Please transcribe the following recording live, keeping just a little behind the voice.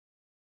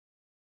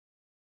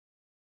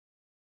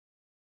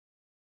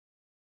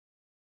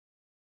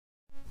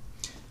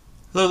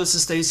Hello, this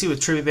is Stacy with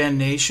Trivia Band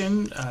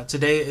Nation.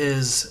 Today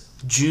is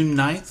June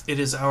 9th. It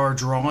is our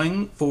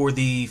drawing for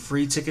the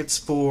free tickets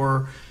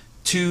for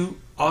 2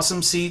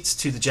 awesome seats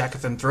to the Jack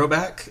FM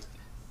Throwback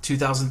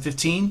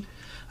 2015.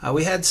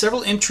 We had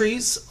several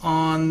entries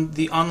on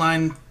the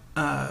online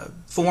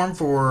form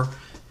for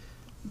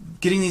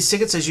getting these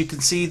tickets. As you can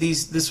see,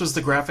 this was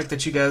the graphic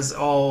that you guys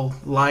all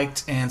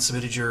liked and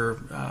submitted your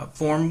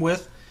form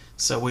with,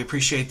 so we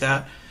appreciate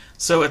that.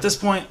 So at this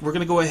point, we're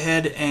going to go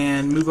ahead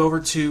and move over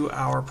to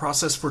our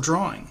process for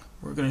drawing.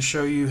 We're going to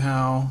show you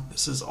how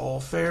this is all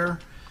fair.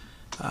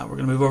 We're going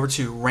to move over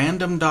to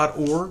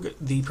random.org,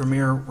 the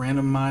premier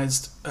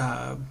randomized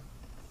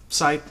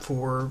site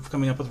for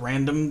coming up with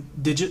random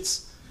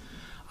digits.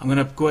 I'm going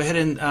to go ahead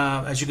and,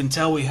 as you can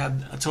tell, we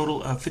had a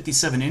total of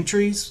 57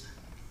 entries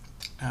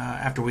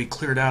after we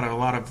cleared out a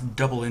lot of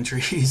double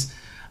entries.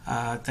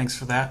 Thanks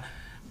for that.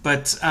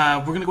 But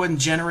we're going to go ahead and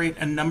generate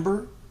a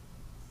number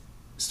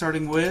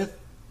starting with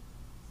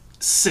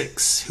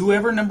 6.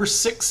 Whoever number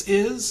 6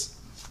 is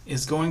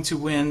going to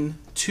win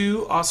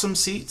 2 awesome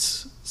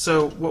seats.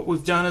 So what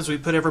we've done is we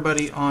put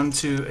everybody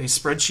onto a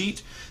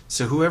spreadsheet.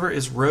 So whoever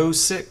is row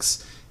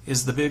 6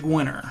 is the big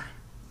winner.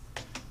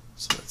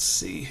 So let's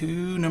see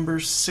who number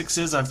 6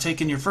 is. I've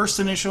taken your first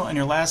initial and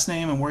your last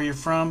name and where you're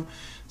from.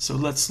 So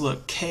let's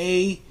look.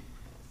 K.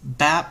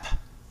 Bap,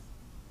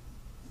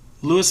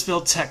 Louisville,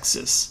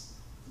 Texas.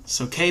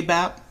 So K.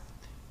 Bap,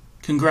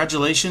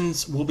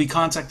 congratulations. We'll be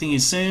contacting you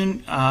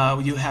soon.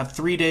 You have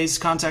 3 days to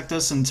contact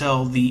us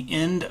until the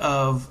end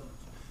of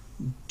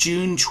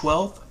June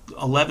 12th,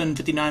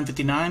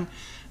 11:59:59.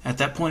 At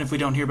that point, if we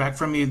don't hear back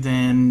from you,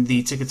 then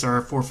the tickets are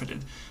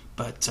forfeited.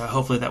 But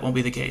hopefully that won't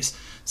be the case.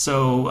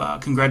 So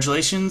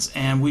congratulations,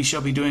 and we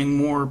shall be doing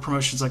more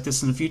promotions like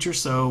this in the future,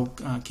 so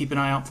keep an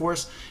eye out for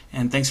us.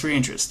 And thanks for your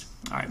interest.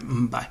 All right,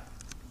 bye.